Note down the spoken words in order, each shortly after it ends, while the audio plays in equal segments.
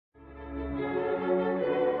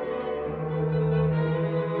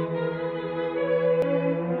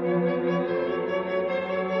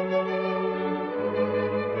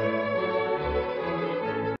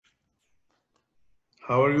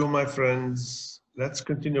you, my friends? Let's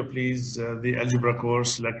continue, please, the Algebra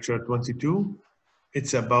Course Lecture 22.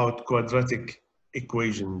 It's about quadratic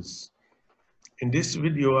equations. In this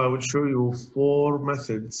video, I will show you 4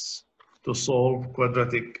 methods to solve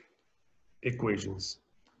quadratic equations.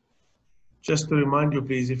 Just to remind you,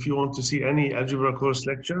 please, if you want to see any Algebra Course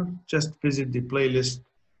lecture, just visit the playlist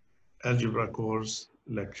Algebra Course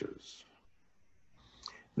Lectures.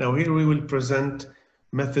 Now here we will present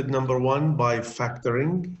method number 1 by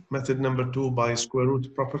factoring, method number 2 by square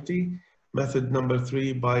root property, method number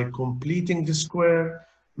 3 by completing the square,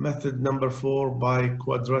 method number 4 by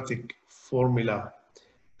quadratic formula.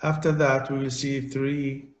 After that, we will see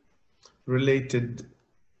 3 related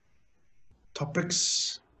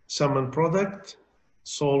topics: sum and product,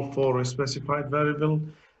 solve for a specified variable,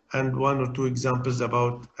 and 1 or 2 examples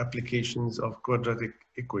about applications of quadratic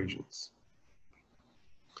equations.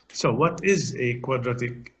 So what is a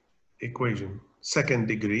quadratic equation? Second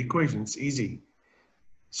degree equation, it's easy.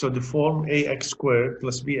 So the form ax squared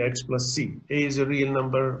plus bx plus c. A is a real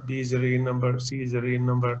number, b is a real number, c is a real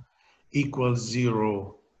number, equals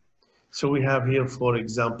 0. So we have here 4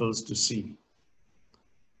 examples to see.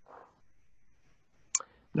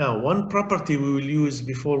 Now, one property we will use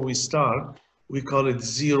before we start, we call it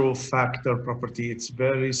zero factor property. It's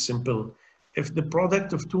very simple. If the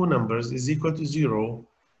product of 2 numbers is equal to 0,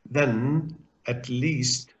 then at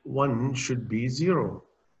least 1 should be 0.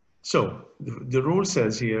 So the rule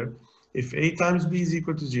says here, if a times b is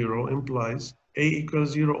equal to 0 implies a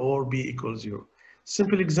equals 0 or b equals 0.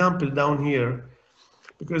 Simple example down here,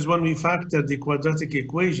 because when we factor the quadratic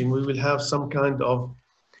equation, we will have some kind of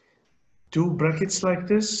 2 brackets like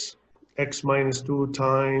this, x minus 2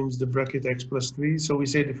 times the bracket x plus 3. So we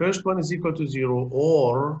say the first one is equal to 0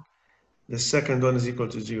 or the second one is equal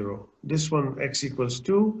to 0. This one x equals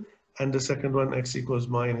 2 and the second one x equals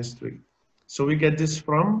minus 3. So we get this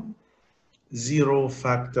from zero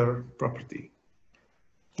factor property.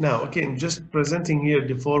 Now again, just presenting here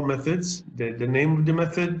the 4 methods, the name of the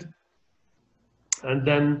method, and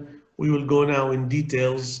then we will go now in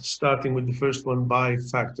details, starting with the first one by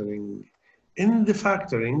factoring. In the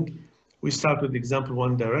factoring, we start with example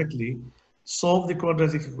 1 directly. Solve the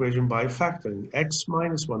quadratic equation by factoring. X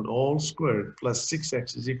minus 1 all squared plus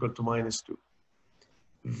 6x is equal to minus 2.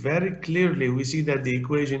 Very clearly, we see that the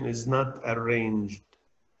equation is not arranged.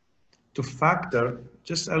 To factor,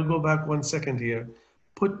 I'll go back 1 second here.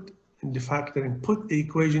 Put in the factoring, put the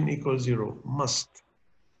equation equals 0, must.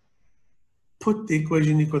 Put the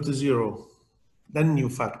equation equal to 0, then you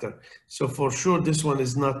factor. So for sure, this one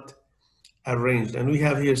is not arranged. And we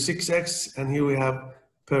have here 6x, and here we have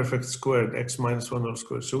perfect squared, x minus 1 whole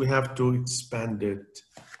squared. So we have to expand it.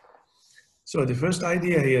 So the first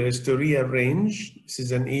idea here is to rearrange. This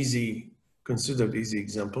is an considered easy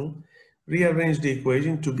example. Rearrange the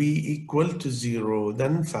equation to be equal to 0,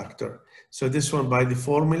 then factor. So this one, by the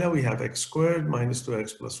formula, we have x squared minus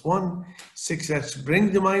 2x plus 1. 6x,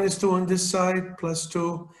 bring the minus 2 on this side, plus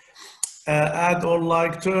 2. Add all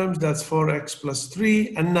like terms, that's 4x plus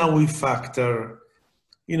 3. And now we factor.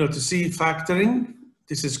 You know, to see factoring,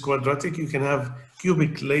 this is quadratic. You can have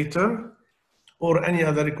cubic later or any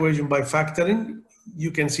other equation by factoring.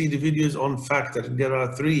 You can see the videos on factoring. There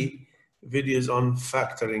are 3 videos on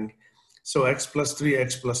factoring. So x plus 3,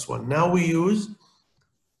 x plus 1. Now we use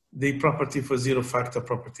the property for zero factor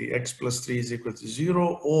property. X plus 3 is equal to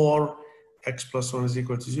 0 or x plus 1 is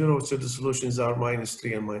equal to 0. So the solutions are minus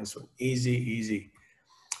 3 and minus 1. Easy, easy.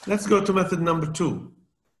 Let's go to method number 2.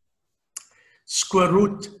 Square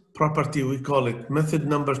root property, we call it method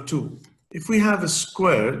number 2. If we have a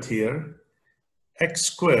squared here, x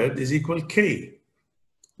squared is equal k.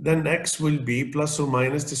 Then x will be plus or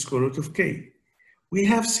minus the square root of k. We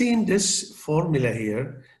have seen this formula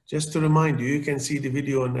here. Just to remind you, you can see the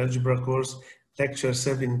video on Algebra Course Lecture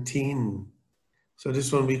 17. So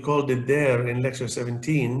this one we called it there in Lecture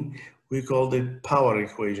 17. We called it power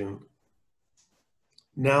equation.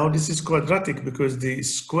 Now this is quadratic because the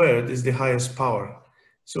squared is the highest power.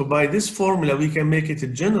 So by this formula, we can make it a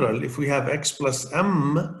general. If we have x plus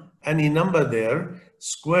m, any number there,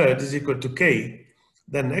 squared is equal to k.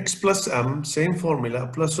 Then x plus m, same formula,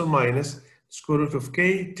 plus or minus square root of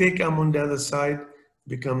k, take m on the other side,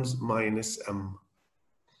 becomes minus m.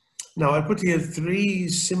 Now I put here 3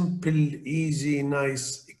 simple, easy,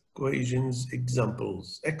 nice equations,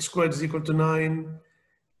 examples. X squared is equal to 9.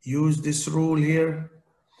 Use this rule here.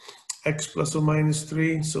 X plus or minus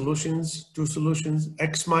 3, solutions, 2 solutions.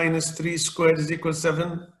 X minus 3 squared is equal to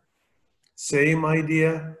 7. Same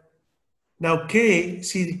idea. Now k,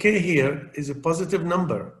 see the k here is a positive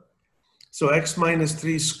number. So x minus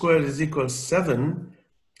 3 squared is equal to 7.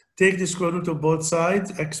 Take the square root of both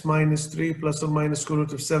sides, x minus 3 plus or minus square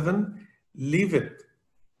root of 7, leave it.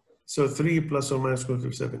 So 3 plus or minus square root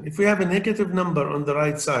of 7. If we have a negative number on the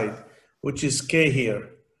right side, which is k here,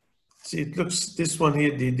 see it looks, this one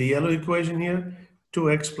here, the yellow equation here,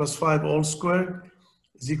 2x plus 5 all squared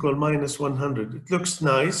is equal minus 100. It looks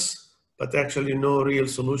nice, but actually no real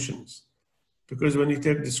solutions. Because when you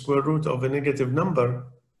take the square root of a negative number,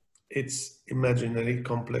 it's imaginary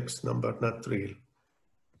complex number, not real.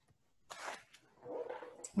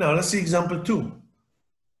 Now let's see example 2.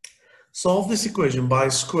 Solve this equation by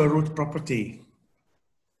square root property.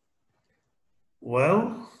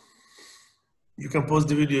 Well, you can pause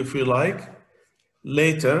the video if you like.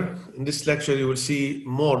 Later in this lecture, you will see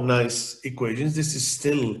more nice equations. This is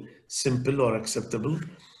still simple or acceptable.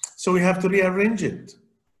 So we have to rearrange it.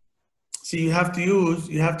 See, you have to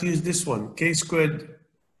use this one, k squared,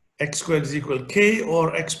 x squared is equal k,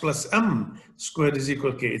 or x plus m squared is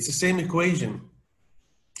equal k. It's the same equation.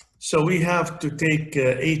 So we have to take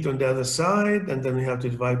 8 on the other side, and then we have to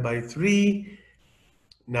divide by 3.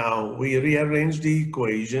 Now we rearrange the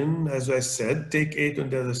equation. As I said, take 8 on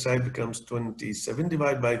the other side becomes 27,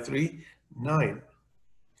 divide by 3, 9.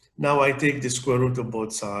 Now I take the square root of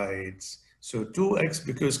both sides. So 2x,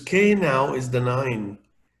 because k now is the 9.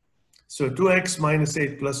 So 2x minus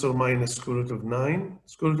 8 plus or minus square root of 9.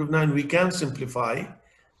 Square root of 9 we can simplify.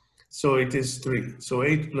 So it is 3. So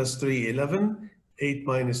 8 plus 3, 11. 8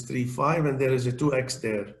 minus 3, 5, and there is a 2x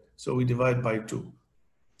there. So we divide by 2.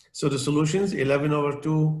 So the solution is 11 over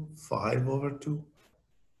 2, 5 over 2.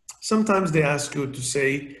 Sometimes they ask you to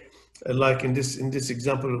say, like in this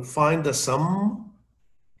example, find the sum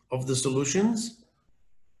of the solutions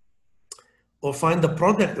or find the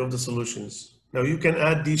product of the solutions. Now you can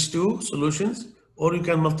add these two solutions or you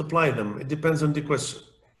can multiply them. It depends on the question.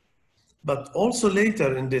 But also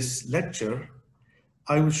later in this lecture,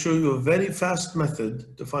 I will show you a very fast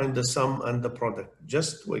method to find the sum and the product.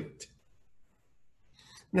 Just wait.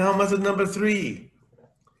 Now method number 3,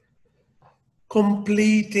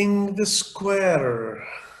 completing the square.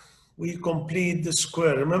 We complete the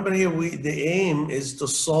square. Remember here, the aim is to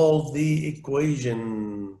solve the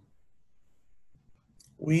equation.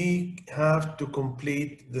 We have to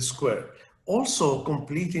complete the square. Also,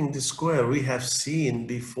 completing the square we have seen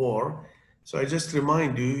before. So I just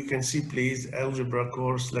remind you, you can see please Algebra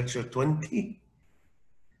Course Lecture 20.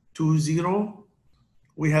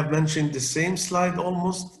 We have mentioned the same slide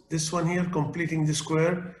almost, this one here, completing the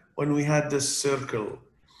square, when we had this circle.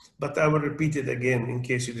 But I will repeat it again in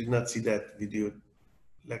case you did not see that video,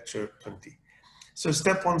 Lecture 20. So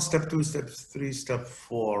step 1, step 2, step 3, step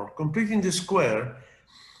 4. Completing the square,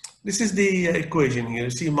 this is the equation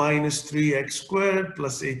here. See, minus 3x squared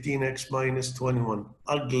plus 18x minus 21.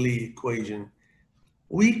 Ugly equation.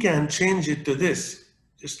 We can change it to this.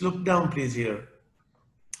 Just look down, please, here.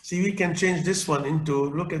 See, we can change this one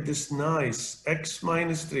into, look at this nice, x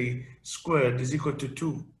minus 3 squared is equal to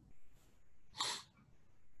 2.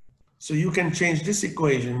 So you can change this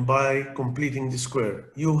equation by completing the square.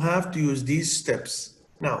 You have to use these steps.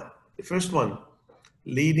 Now, the first one,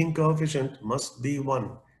 leading coefficient must be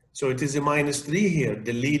 1. So it is a minus 3 here,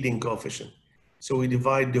 the leading coefficient. So we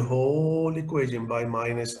divide the whole equation by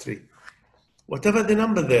minus 3. Whatever the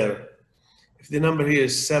number there, if the number here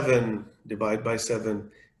is 7, divide by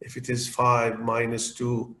 7. If it is 5, minus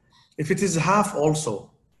 2. If it is half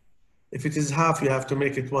also. If it is half, you have to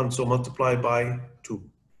make it 1, so multiply by 2.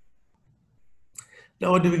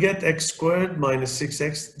 Now what do we get? X squared minus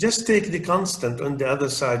 6x. Just take the constant on the other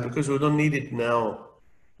side because we don't need it now.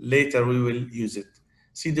 Later we will use it.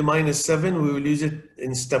 See the minus 7, we will use it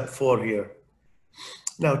in step 4 here.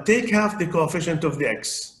 Now take half the coefficient of the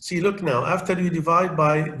x. See, look now, after you divide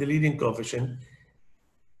by the leading coefficient,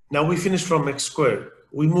 now we finish from x squared.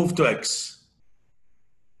 We move to x.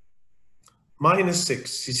 Minus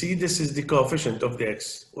 6. You see, this is the coefficient of the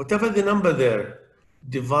x. Whatever the number there,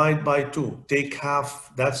 divide by 2. Take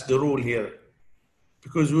half. That's the rule here.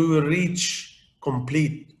 Because we will reach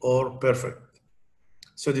complete or perfect.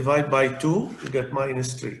 So divide by 2, you get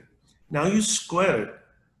minus 3. Now you square it.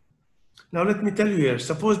 Now let me tell you here,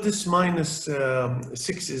 suppose this minus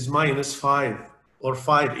 6 is minus 5 or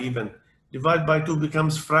 5 even. Divide by 2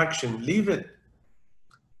 becomes fraction. Leave it.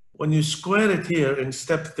 When you square it here in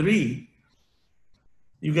step 3,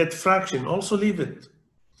 you get fraction. Also leave it.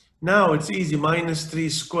 Now it's easy. Minus 3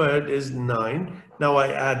 squared is 9. Now I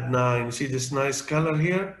add 9. See this nice color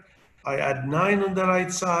here? I add 9 on the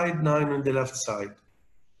right side, 9 on the left side.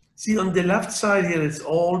 See, on the left side here, it's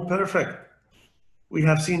all perfect. We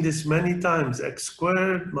have seen this many times. X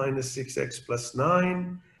squared minus 6x plus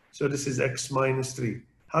 9. So this is x minus 3.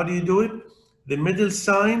 How do you do it? The middle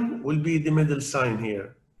sign will be the middle sign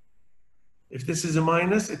here. If this is a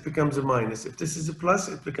minus, it becomes a minus. If this is a plus,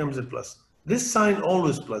 it becomes a plus. This sign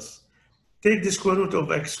always plus. Take the square root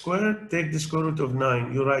of x squared, take the square root of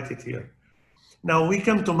 9, you write it here. Now we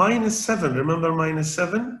come to minus 7, remember minus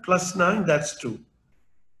 7 plus 9, that's 2.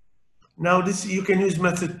 Now this, you can use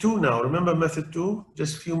method 2 now. Remember method 2,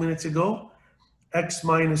 just a few minutes ago? X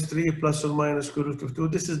minus 3 plus or minus square root of 2,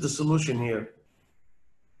 this is the solution here.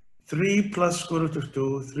 3 plus square root of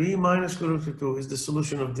 2, 3 minus square root of 2 is the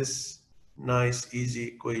solution of this nice, easy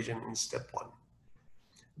equation in step 1.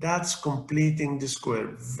 That's completing the square.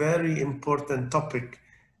 Very important topic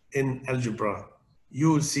in algebra.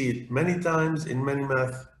 You will see it many times in many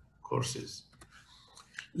math courses.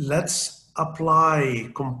 Let's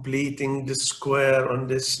apply completing the square on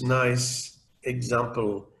this nice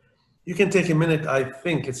example. You can take a minute. I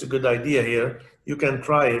think it's a good idea here. You can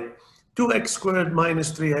try it. 2x squared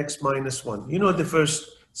minus 3x minus 1. You know the first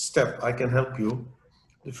step. I can help you.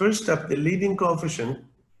 The first step, the leading coefficient.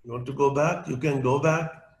 You want to go back? You can go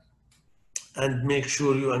back and make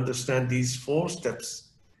sure you understand these 4 steps.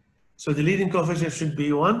 So the leading coefficient should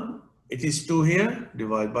be 1. It is 2 here.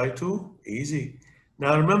 Divide by 2. Easy.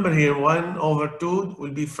 Now remember here, 1 over 2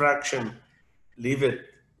 will be fraction. Leave it.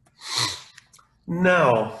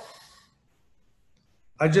 Now,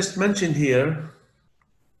 I just mentioned here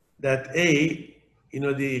that A, you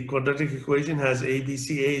know, the quadratic equation has A, B,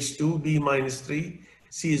 C. A is 2, B minus 3,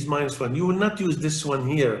 C is minus 1. You will not use this one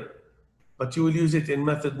here, but you will use it in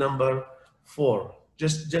method number 4.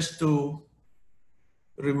 Just to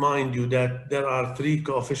remind you that there are 3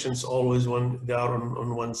 coefficients always when they are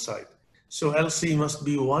on one side. So LC must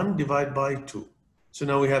be 1 divided by 2. So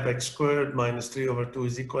now we have x squared minus 3 over 2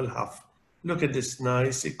 is equal half. Look at this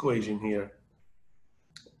nice equation here.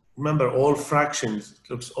 Remember, all fractions. It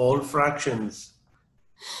looks all fractions.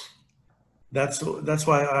 That's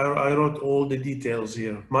why I wrote all the details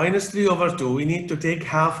here. Minus 3 over 2, we need to take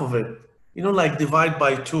half of it. You know, like divide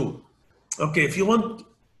by 2. Okay, if you want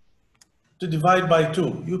to divide by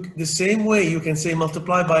 2, the same way you can say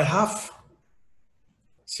multiply by half.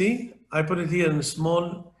 See, I put it here in a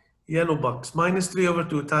small yellow box. Minus 3 over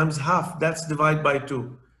 2 times half, that's divide by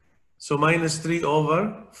 2. So minus 3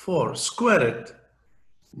 over 4, square it.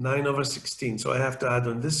 9 over 16. So I have to add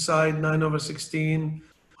on this side 9 over 16,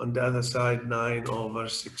 on the other side 9 over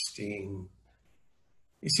 16.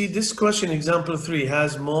 You see, this question, example 3,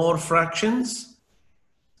 has more fractions.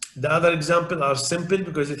 The other example are simple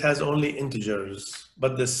because it has only integers,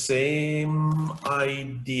 but the same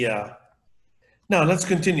idea. Now let's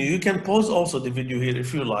continue. You can pause also the video here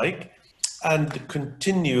if you like and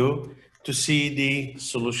continue to see the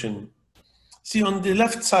solution. See, on the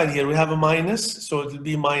left side here, we have a minus, so it will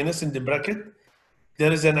be minus in the bracket.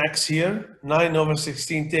 There is an x here, 9 over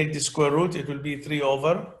 16, take the square root, it will be 3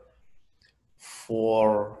 over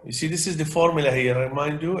 4. You see, this is the formula here, I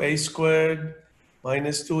remind you, a squared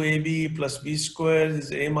minus 2ab plus b squared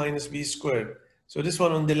is a minus b squared. So this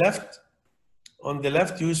one on the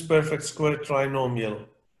left, use perfect square trinomial.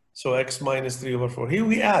 So x minus 3 over 4. Here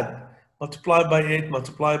we add, multiply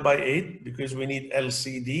by 8, because we need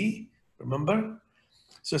LCD. Remember?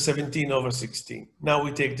 So 17 over 16. Now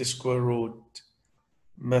we take the square root,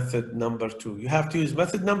 method number 2. You have to use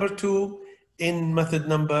method number 2 in method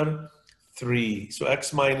number 3. So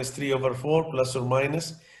x minus 3 over 4 plus or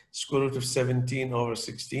minus square root of 17 over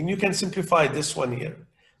 16. You can simplify this one here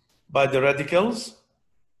by the radicals.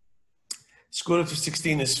 Square root of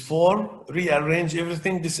 16 is 4. Rearrange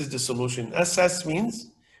everything. This is the solution. SS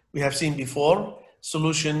means, we have seen before,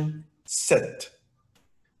 solution set.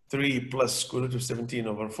 3 plus square root of 17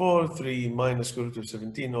 over 4, 3 minus square root of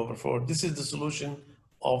 17 over 4. This is the solution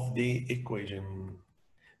of the equation.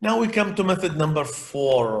 Now we come to method number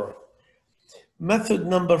 4. Method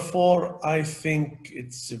number 4, I think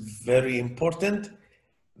it's very important,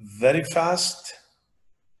 very fast,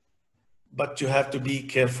 but you have to be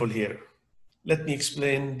careful here. Let me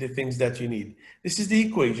explain the things that you need. This is the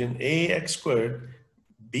equation, ax squared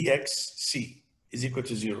bxc is equal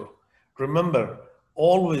to 0. Remember,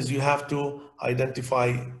 always you have to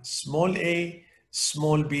identify small a,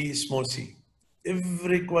 small b, small c.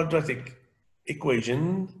 Every quadratic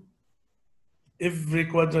equation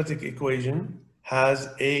has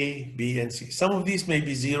a, b, and c. Some of these may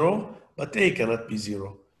be 0, but a cannot be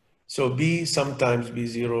 0. So b sometimes be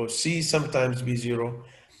 0, c sometimes be 0.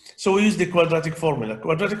 So we use the quadratic formula.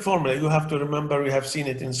 Quadratic formula, you have to remember, we have seen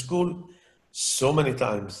it in school so many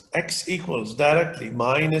times. X equals directly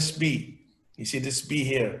minus b. You see this b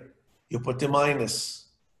here. You put the minus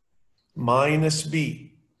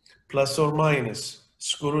b plus or minus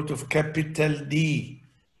square root of capital D.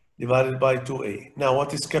 divided by 2a. Now,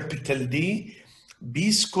 what is capital D?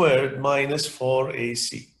 B squared minus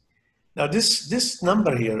 4ac. Now, this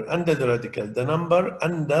number here under the radical, the number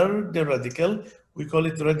under the radical, we call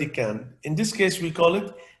it radicand. In this case, we call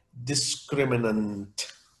it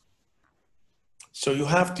discriminant. So you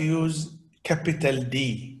have to use capital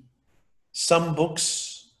D. Some books,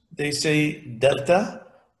 they say delta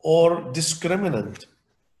or discriminant.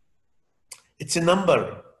 It's a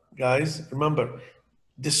number, guys. Remember,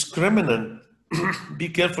 discriminant, be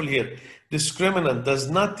careful here. Discriminant does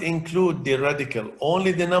not include the radical,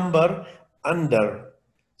 only the number under.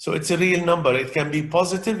 So it's a real number. It can be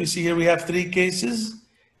positive. You see here we have three cases.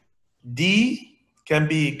 D can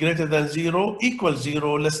be greater than 0, equal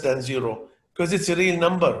 0, less than 0, because it's a real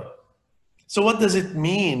number. So what does it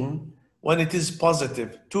mean when it is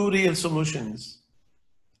positive? Two real solutions.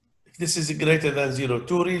 If this is greater than 0,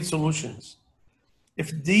 two real solutions.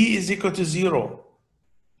 If D is equal to 0,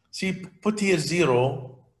 see, put here 0,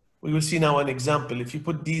 we will see now an example. If you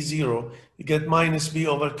put D 0, you get minus B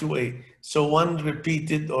over 2A. So one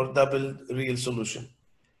repeated or double real solution.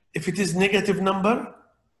 If it is negative number,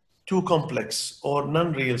 two complex or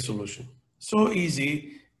non-real solution. So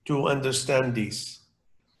easy to understand these.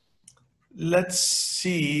 Let's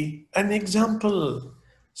see an example.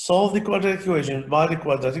 Solve the quadratic equation by the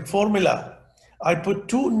quadratic formula. I put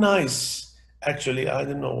two nice, actually, I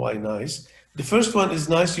don't know why nice. The first one is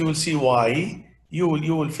nice, you will see why. You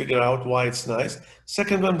will figure out why it's nice.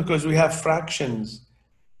 Second one, because we have fractions.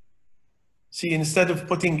 See, instead of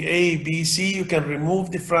putting A, B, C, you can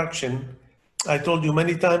remove the fraction. I told you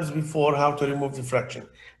many times before how to remove the fraction.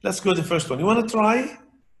 Let's go to the first one. You want to try?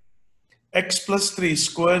 X plus 3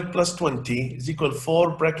 squared plus 20 is equal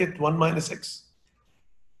 4 bracket 1 minus x.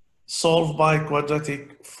 Solve by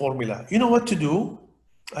quadratic formula. You know what to do?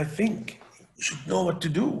 I think you should know what to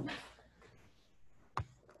do.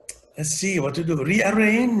 Let's see what to do.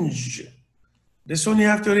 Rearrange. This one you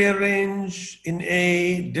have to rearrange in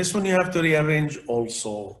A. This one you have to rearrange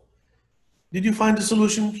also. Did you find the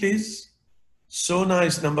solution, please? So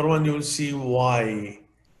nice. Number one, you will see why.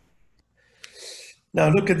 Now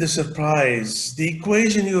look at the surprise. The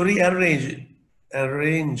equation you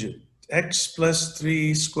arrange it. X plus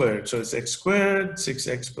 3 squared. So it's x squared,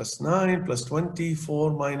 6x plus 9 plus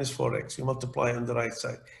 24 minus 4x. You multiply on the right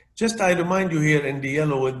side. Just I remind you here in the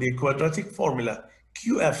yellow with the quadratic formula,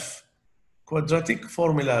 QF, quadratic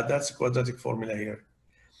formula, that's a quadratic formula here.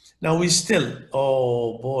 Now we still,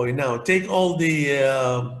 oh boy, now take all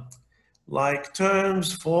the like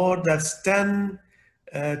terms, 4, that's 10,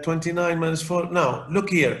 29 minus 4. Now look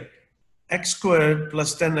here, x squared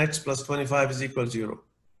plus 10x plus 25 is equal to 0.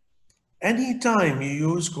 Anytime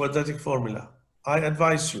you use quadratic formula, I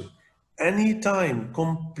advise you, anytime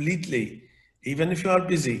completely, even if you are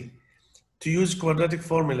busy, to use quadratic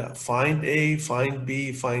formula, find A, find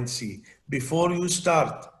B, find C before you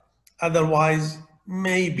start. Otherwise,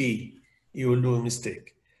 maybe you will do a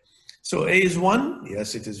mistake. So A is 1,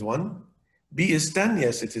 yes, it is 1. B is 10,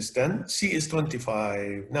 yes, it is 10. C is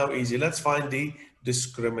 25. Now easy, let's find the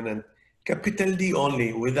discriminant. Capital D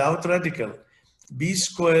only, without radical. B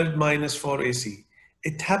squared minus 4AC.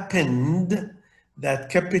 It happened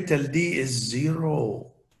that capital D is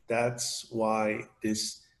 0. That's why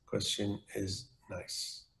this question is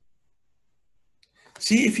nice.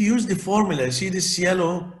 See, if you use the formula, see this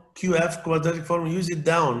yellow QF quadratic formula, use it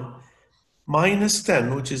down. Minus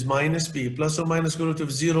 10, which is minus B, plus or minus square root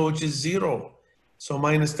of 0, which is 0. So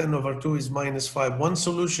minus 10 over 2 is minus 5. One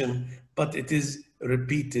solution, but it is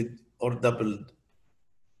repeated or doubled.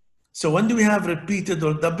 So when do we have repeated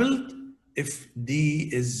or doubled? If D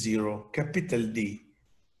is 0, capital D.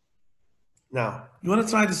 Now, you want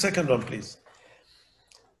to try the second one, please?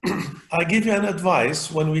 I gave you an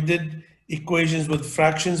advice when we did equations with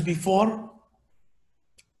fractions before.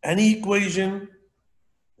 Any equation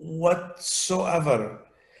whatsoever.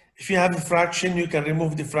 If you have a fraction, you can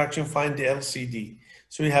remove the fraction, find the LCD.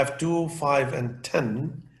 So you have 2, 5, and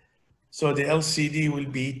 10. So the LCD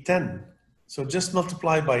will be 10. So just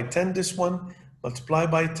multiply by 10 this one, multiply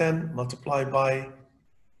by 10, multiply by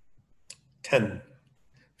 10.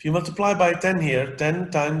 If you multiply by 10 here, 10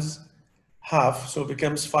 times half, so it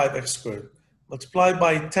becomes 5x squared. Multiply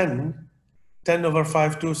by 10, 10 over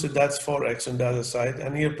 5, 2, so that's 4x on the other side,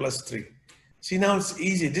 and here plus 3. See, now it's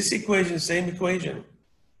easy. This equation, same equation.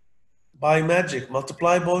 By magic,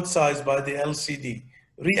 multiply both sides by the LCD.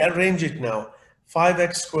 Rearrange it now.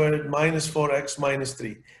 5x squared minus 4x minus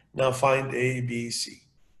 3. Now find A, B, C.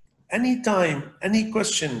 Anytime, any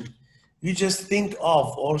question, you just think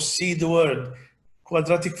of or see the word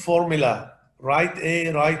quadratic formula, write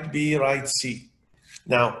A, write B, write C.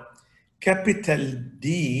 Now, capital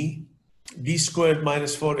D, B squared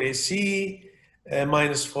minus 4AC,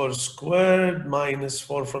 minus 4 squared, minus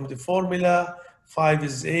 4 from the formula, 5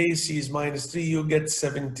 is A, C is minus 3, you get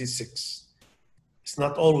 76. It's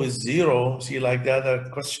not always 0, see, like the other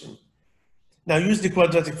question. Now use the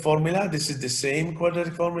quadratic formula. This is the same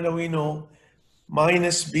quadratic formula we know.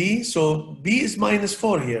 Minus B, so B is minus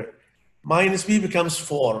 4 here. Minus B becomes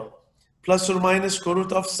 4, plus or minus square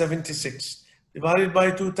root of 76. Divided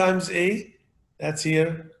by 2 times A, that's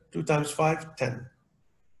here, 2 times 5, 10.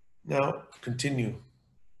 Now continue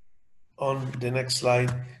on the next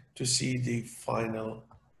slide to see the final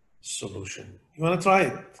solution. You want to try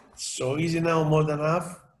it? It's so easy now, more than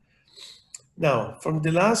half. Now, from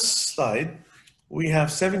the last slide, we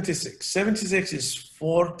have 76. 76 is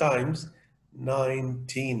 4 times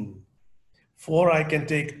 19. 4, I can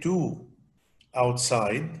take 2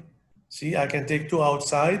 outside. See, I can take 2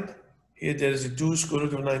 outside. Here there is a 2 square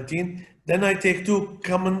root of 19. Then I take 2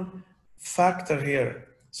 common factor here.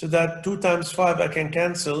 So that 2 times 5, I can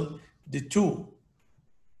cancel the 2.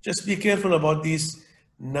 Just be careful about these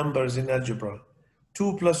numbers in algebra.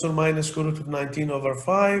 2 plus or minus square root of 19 over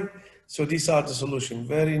 5. So these are the solution.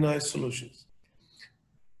 Very nice solutions.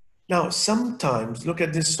 Now, sometimes, look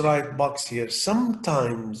at this right box here.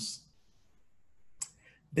 Sometimes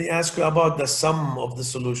they ask you about the sum of the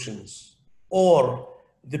solutions or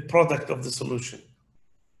the product of the solution.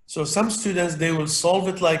 So some students, they will solve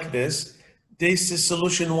it like this. This is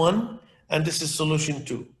solution 1 and this is solution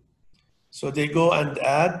 2. So they go and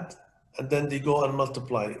add and then they go and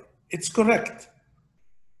multiply. It's correct,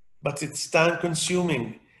 but it's time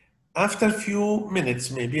consuming. After a few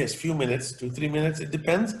minutes, maybe yes, few minutes, 2-3 minutes, it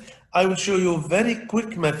depends. I will show you a very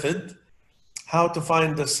quick method how to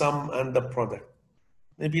find the sum and the product.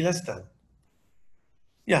 Maybe less than.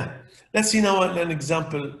 Yeah, let's see now an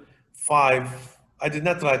example 5. I did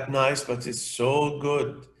not write nice, but it's so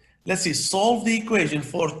good. Let's see, solve the equation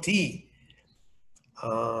for t.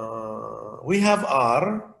 We have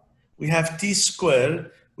r, we have t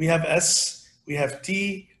squared, we have s, we have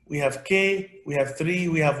t, we have k, we have 3,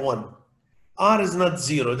 we have 1. R is not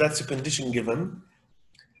 0, that's a condition given.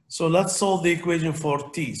 So let's solve the equation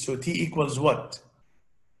for t. So t equals what?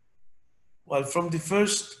 Well, from the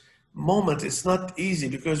first moment, it's not easy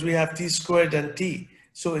because we have t squared and t.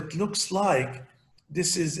 So it looks like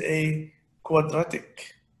this is a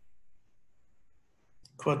quadratic.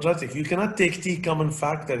 Quadratic. You cannot take t common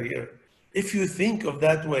factor here. If you think of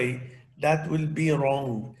that way, that will be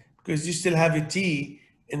wrong because you still have a t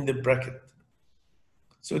in the bracket.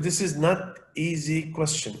 So this is not easy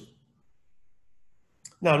question.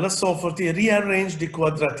 Now let's solve for t. Rearrange the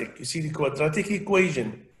quadratic. You see the quadratic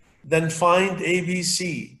equation. Then find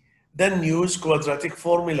ABC. Then use quadratic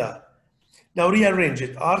formula. Now rearrange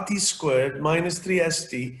it. RT squared minus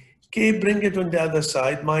 3ST. K, bring it on the other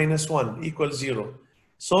side, minus 1 equals 0.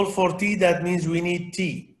 Solve for t, that means we need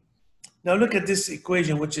t. Now look at this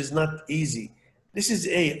equation, which is not easy. This is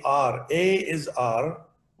R. A is R,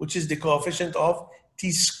 which is the coefficient of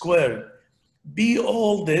t squared. B,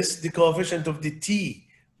 all this, the coefficient of the t,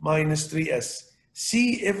 minus 3s.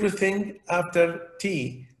 C, everything after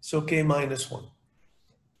t, so k minus 1.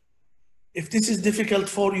 If this is difficult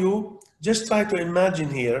for you, just try to imagine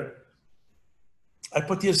here. I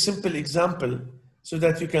put here a simple example so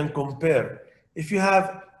that you can compare. If you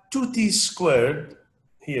have 2t squared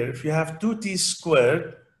here, if you have 2t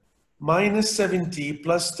squared minus 7t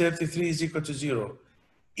plus 33 is equal to 0,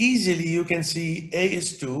 easily you can see A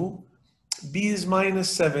is 2, B is minus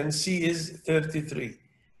 7, C is 33.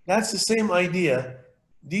 That's the same idea.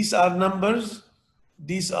 These are numbers,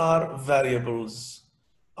 these are variables,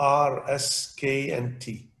 R, S, K, and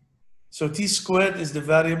T. So t squared is the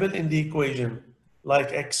variable in the equation,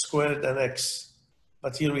 like x squared and x.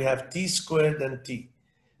 But here we have t squared and t.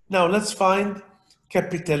 Now let's find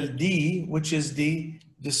capital D, which is the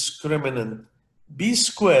discriminant. B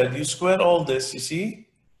squared, you square all this, you see?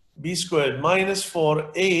 B squared minus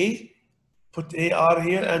 4a, put AR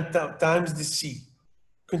here, and times the C.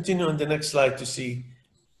 Continue on the next slide to see.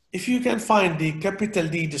 If you can find the capital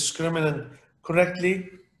D discriminant correctly,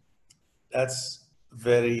 that's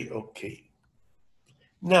very okay.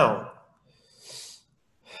 Now,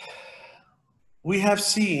 we have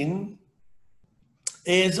seen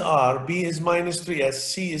A is R, B is minus 3s,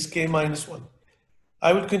 C is k minus 1.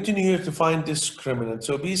 I will continue here to find discriminant.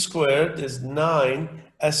 So B squared is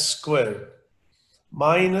 9s squared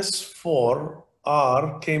minus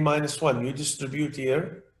 4r k minus 1. You distribute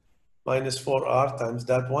here, minus 4r times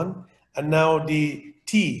that one. And now the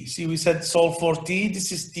t, see we said solve for t,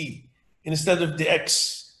 this is t, instead of the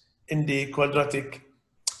x in the quadratic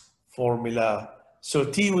formula. So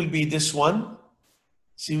t will be this one.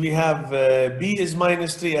 See, we have b is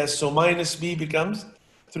minus 3s, so minus b becomes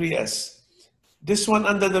 3s. This one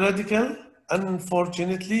under the radical,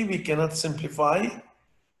 unfortunately, we cannot simplify.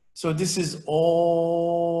 So this is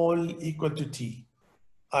all equal to t.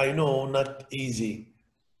 I know, not easy.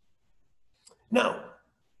 Now,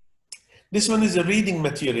 this one is a reading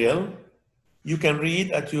material. You can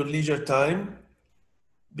read at your leisure time,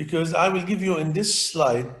 because I will give you in this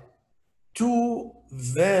slide two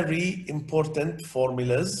very important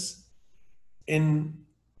formulas in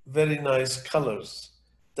very nice colors.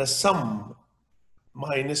 The sum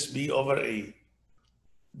minus b over a.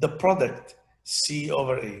 The product c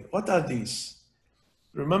over a. What are these?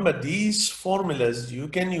 Remember, these formulas you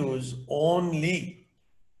can use only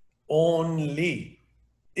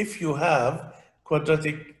if you have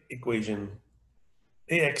quadratic equation.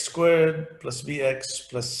 Ax squared plus bx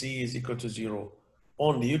plus c is equal to 0.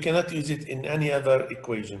 Only. You cannot use it in any other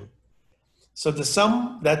equation. So the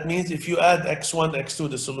sum, that means if you add x1, x2,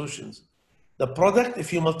 the solutions. The product,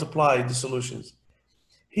 if you multiply the solutions.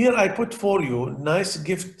 Here I put for you nice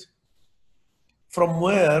gift from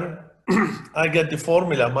where I get the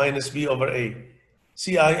formula minus b over a.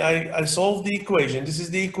 See, I solved the equation. This is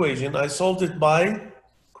the equation. I solved it by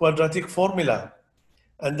quadratic formula.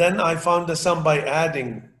 And then I found the sum by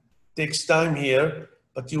adding. Takes time here,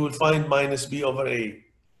 but you will find minus b over a.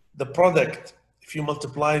 The product, if you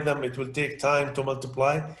multiply them, it will take time to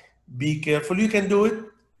multiply. Be careful. You can do it.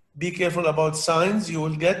 Be careful about signs. You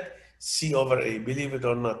will get c over a, believe it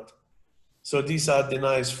or not. So these are the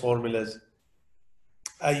nice formulas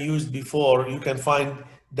I used before. You can find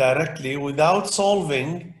directly without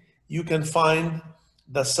solving. You can find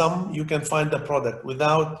the sum, you can find the product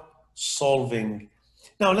without solving.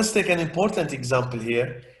 Now let's take an important example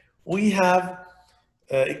here. We have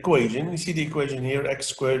equation. You see the equation here, x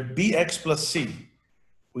squared bx plus c.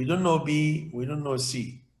 We don't know b, we don't know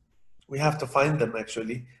c. We have to find them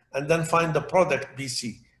actually, and then find the product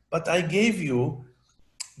bc. But I gave you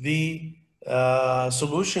the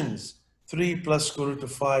solutions. 3 plus square root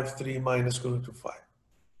of 5, 3 minus square root of 5.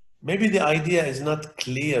 Maybe the idea is not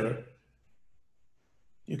clear.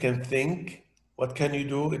 You can think. What can you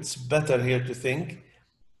do? It's better here to think.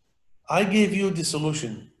 I gave you the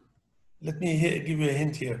solution. Let me give you a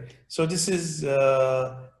hint here. So this is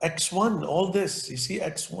x1, all this. You see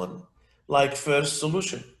x1, like first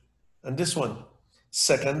solution. And this one,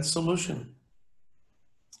 second solution.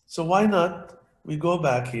 So why not? We go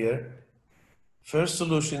back here. First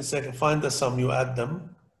solution, second, find the sum, you add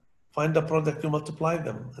them. Find the product, you multiply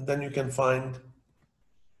them. And then you can find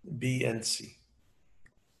B and C.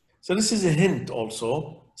 So this is a hint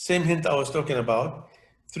also. Same hint I was talking about.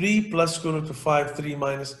 3 plus square root of 5, 3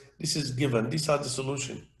 minus. This is given. These are the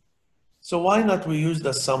solution. So why not we use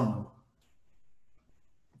the sum?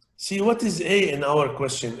 See, what is A in our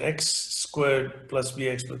question? X squared plus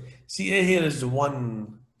BX plus. See, A here is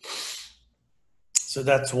 1. So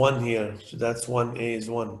that's 1 here. So that's 1, A is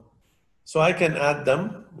 1. So I can add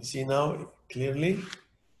them. You see now clearly.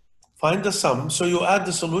 Find the sum. So you add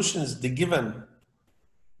the solutions, the given.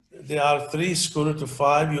 They are 3 square root of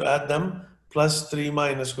 5. You add them plus 3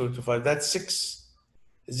 minus square root of 5. That's 6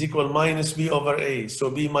 is equal minus B over A. So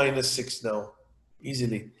B minus 6 now,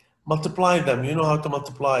 easily. Multiply them. You know how to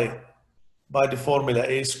multiply by the formula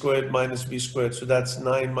A squared minus B squared. So that's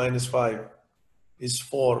 9 minus 5. Is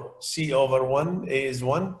 4. C over 1, A is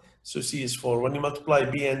 1, so C is 4. When you multiply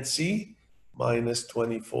B and C, minus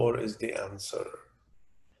 24 is the answer.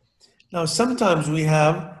 Now, sometimes we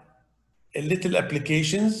have a little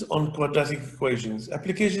applications on quadratic equations.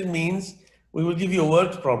 Application means we will give you a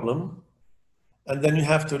word problem, and then you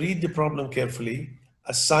have to read the problem carefully,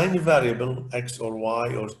 assign a variable, X or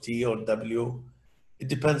Y or T or W. It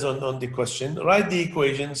depends on the question. Write the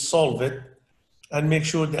equation, solve it, and make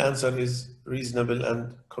sure the answer is reasonable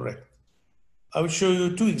and correct. I will show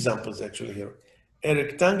you two examples actually here. A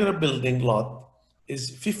rectangular building lot is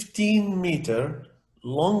 15 meters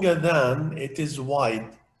longer than it is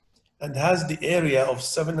wide and has the area of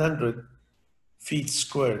 700 feet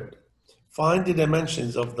squared. Find the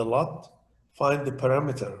dimensions of the lot, find the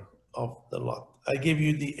perimeter of the lot. I give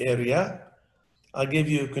you the area, I give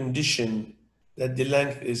you a condition that the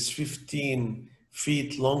length is 15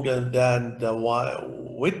 feet longer than the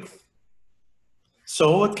width.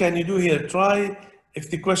 So what can you do here? Try, if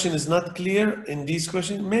the question is not clear in these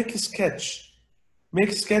questions, make a sketch. Make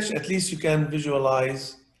a sketch, at least you can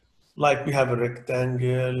visualize, like we have a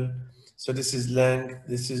rectangle. So this is length,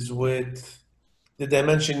 this is width. The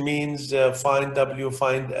dimension means find W,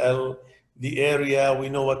 find L. The area, we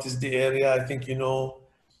know what is the area. I think you know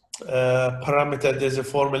Parameter, there's a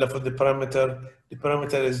formula for the parameter. The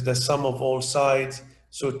parameter is the sum of all sides.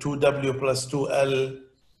 So 2w plus 2l.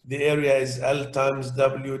 The area is L times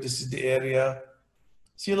W. This is the area.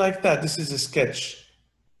 See, like that. This is a sketch.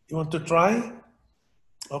 You want to try?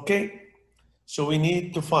 Okay. So we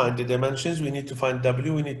need to find the dimensions. We need to find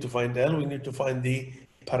W. We need to find L. We need to find the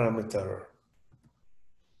parameter.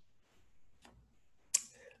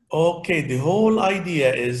 Okay. The whole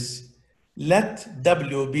idea is let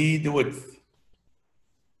W be the width.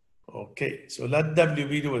 Okay. So let W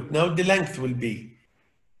be the width. Now the length will be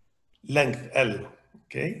length L.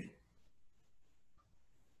 Okay.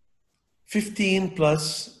 15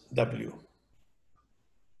 plus W.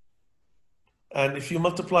 And if you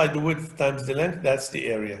multiply the width times the length, that's the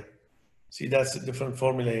area. See, that's a different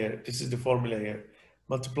formula here. This is the formula here.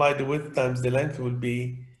 Multiply the width times the length will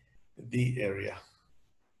be the area.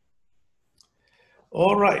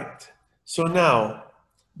 All right. So now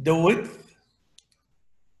the width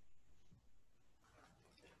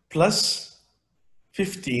plus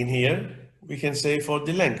 15 here, we can say for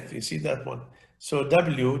the length. You see that one? So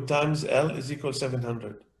W times L is equal to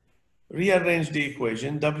 700. Rearrange the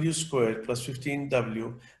equation. W squared plus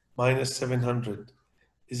 15W minus 700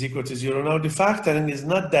 is equal to 0. Now the factoring is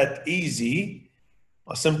not that easy,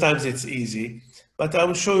 or sometimes it's easy, but I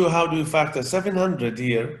will show you how do you factor 700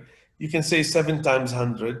 here. You can say 7 times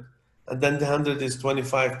 100, and then the 100 is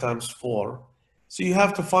 25 times 4. So you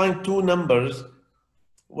have to find two numbers.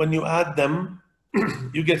 When you add them,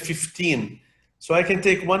 you get 15. So I can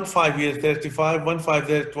take 1 5 here, 35, 1 5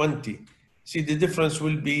 there, 20. See, the difference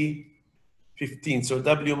will be 15. So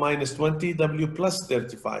W minus 20, W plus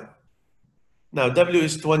 35. Now W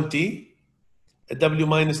is 20, W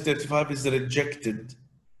minus 35 is rejected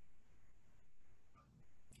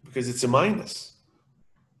because it's a minus.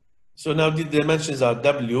 So now the dimensions are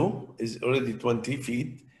W is already 20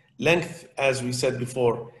 feet. Length, as we said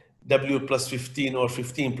before, W plus 15 or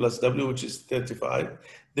 15 plus W, which is 35.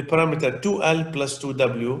 The parameter 2L plus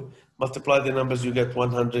 2W, multiply the numbers, you get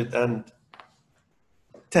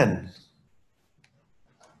 110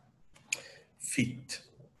 feet.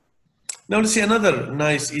 Now let's see another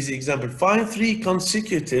nice, easy example. Find 3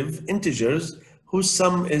 consecutive integers whose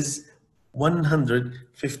sum is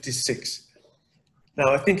 156.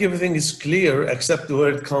 Now I think everything is clear except the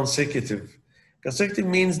word consecutive. Consecutive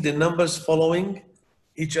means the numbers following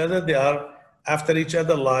each other, they are after each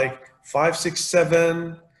other, like 5, 6,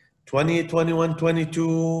 7, 20, 21,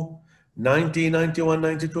 22, 90, 91,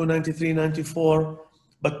 92, 93, 94,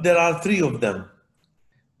 but there are 3 of them.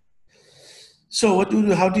 So what do you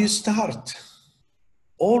do? How do you start?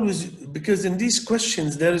 Always, because in these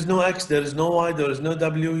questions, there is no X, there is no Y, there is no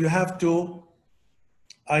W. You have to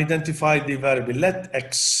identify the variable. Let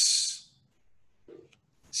X.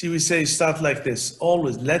 See, we say start like this.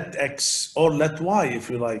 Always let X, or let Y if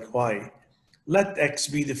you like Y. Let X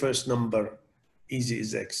be the first number. Easy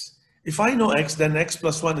is X. If I know X, then X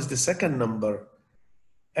plus 1 is the second number.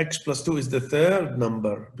 X plus 2 is the third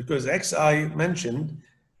number, because X I mentioned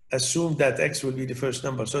assume that X will be the first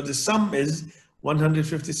number. So the sum is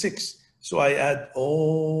 156. So I add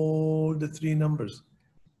all the 3 numbers.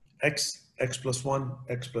 X, X plus 1,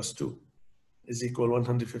 X plus 2 is equal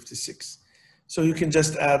 156. So you can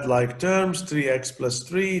just add like terms, 3x plus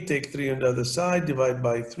 3, take 3 on the other side, divide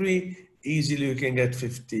by 3. Easily you can get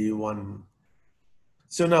 51.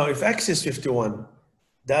 So now if X is 51,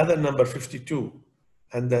 the other number 52,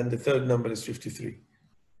 and then the third number is 53.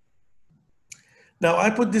 Now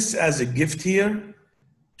I put this as a gift here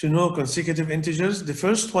to know consecutive integers. The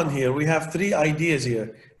first one here, we have 3 ideas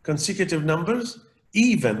here. Consecutive numbers,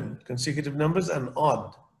 even consecutive numbers, and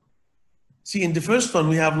odd. See, in the first one,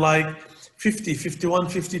 we have like 50, 51,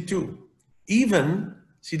 52. Even,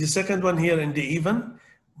 see the second one here in the even,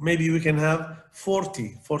 maybe we can have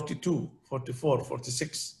 40, 42, 44,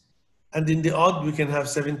 46. And in the odd, we can have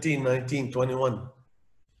 17, 19, 21.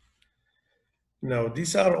 Now,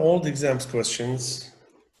 these are all the exams questions.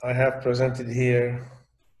 I have presented here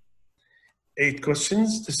 8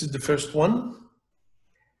 questions. This is the first one.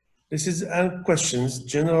 This is questions,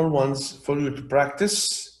 general ones for you to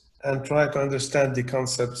practice and try to understand the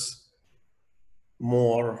concepts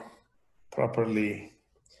more properly.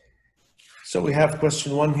 So we have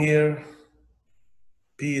question 1 here.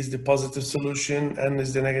 P is the positive solution, N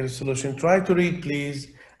is the negative solution. Try to read, please,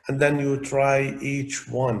 and then you try each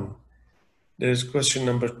one. There's question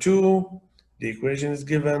number 2. The equation is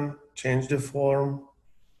given. Change the form.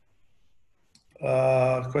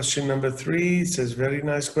 Question number 3 says, very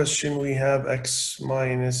nice question. We have x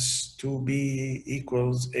minus 2b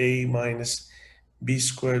equals a minus b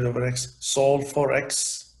squared over x. Solve for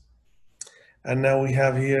x. And now we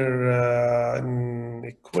have here an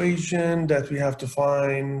equation that we have to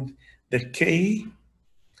find the k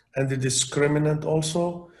and the discriminant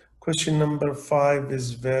also. Question number 5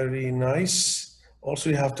 is very nice.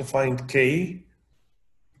 Also, you have to find k.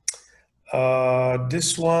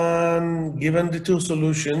 This one, given the two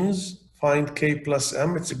solutions, find k plus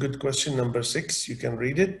m. It's a good question. Number 6, you can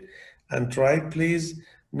read it and try it, please.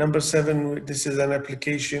 Number 7, this is an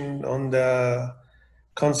application on the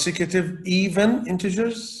consecutive even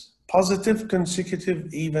integers, positive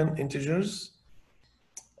consecutive even integers.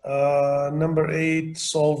 Number 8,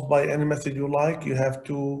 solve by any method you like. You have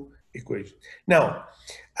 2 equations. Now,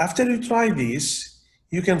 after you try these,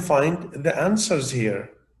 you can find the answers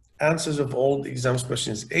here. Answers of all the exams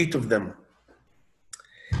questions, 8 of them.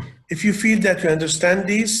 If you feel that you understand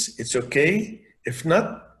these, it's okay. If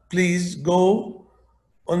not, please go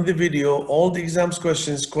on the video, all the exams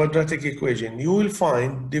questions, quadratic equation. You will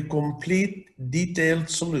find the complete detailed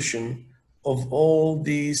solution of all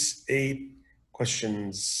these 8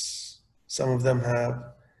 questions. Some of them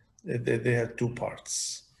they have 2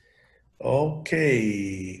 parts.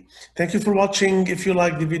 Okay, thank you for watching. If you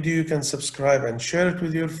like the video, you can subscribe and share it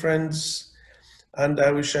with your friends. And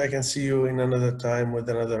I wish I can see you in another time with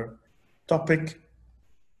another topic.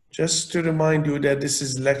 Just to remind you that this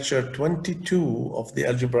is lecture 22 of the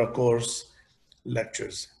Algebra course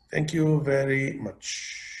lectures. Thank you very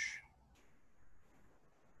much.